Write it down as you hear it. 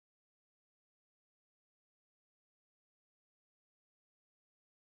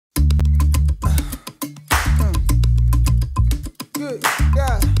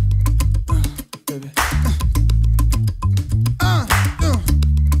Yeah. Baby.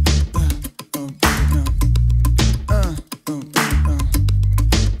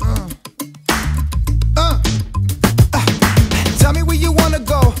 Tell me where you wanna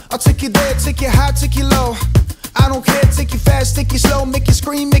go. I'll take you there, take you high, take you low. I don't care, take you fast, take you slow, make you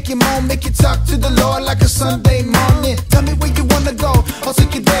scream, make you moan, make you talk to the Lord like a Sunday morning. Tell me where you wanna go. I'll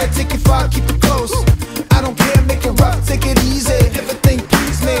take you there, take you far, keep it close. I don't care, make it rough, take it easy. Everything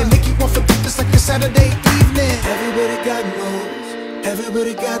please me, make you want forgiveness like a Saturday evening. Everybody got moves,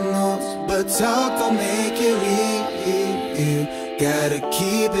 everybody got moves, but talk don't make it real. Gotta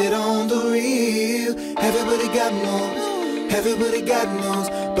keep it on the real. Everybody got moves, everybody got moves,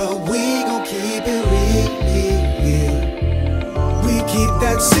 but we gon' keep it real. We keep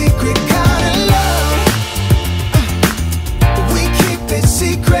that secret kind of love. We keep it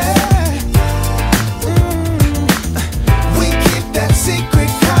secret. We keep that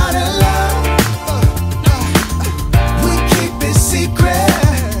secret kind of love. We keep it secret.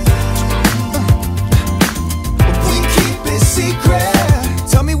 We keep it secret.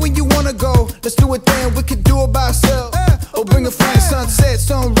 Tell me when you wanna go. Let's do it then. We could do it by ourselves. Or bring a friend. Sunset,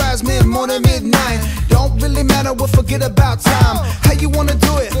 sunrise, mid-morning, midnight. Don't really matter, we'll forget about time. How you wanna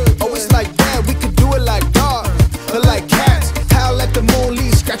do it? Oh, it's like that. We could do it like dogs, or like cats. Howl at the moon,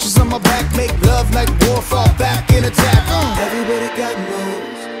 leave scratches on my back. Make love like war, fall back and attack. Everybody got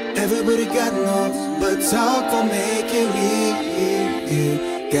moves, everybody got moves, but talk will make it real.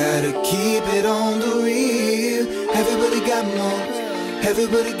 Gotta keep it on the real. Everybody got moves,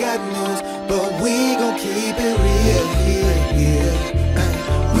 everybody got moves, but we gon' keep it real.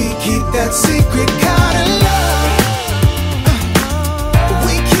 We keep that secret kind of love.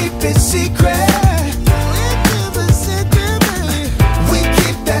 We keep it secret. We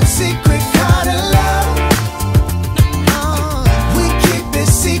keep that secret kind of love. We keep it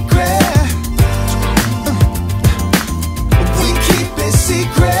secret. We keep it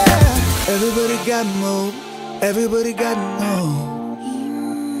secret. Everybody got moves, everybody got moves.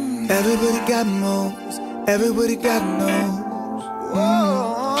 Everybody got moves, everybody got moves.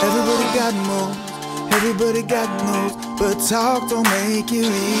 Everybody got moves, everybody got moves, but talk don't make it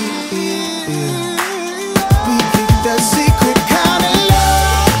real. We keep that secret kind of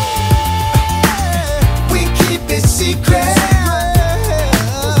love. We keep it secret.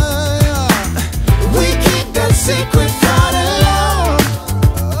 We keep that secret kind of love.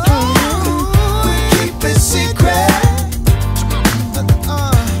 We keep it secret.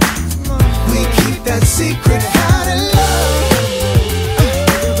 We keep that secret kind of love.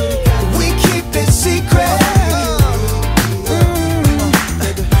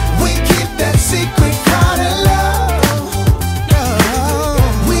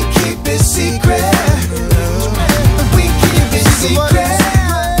 Secret. We keep it secret.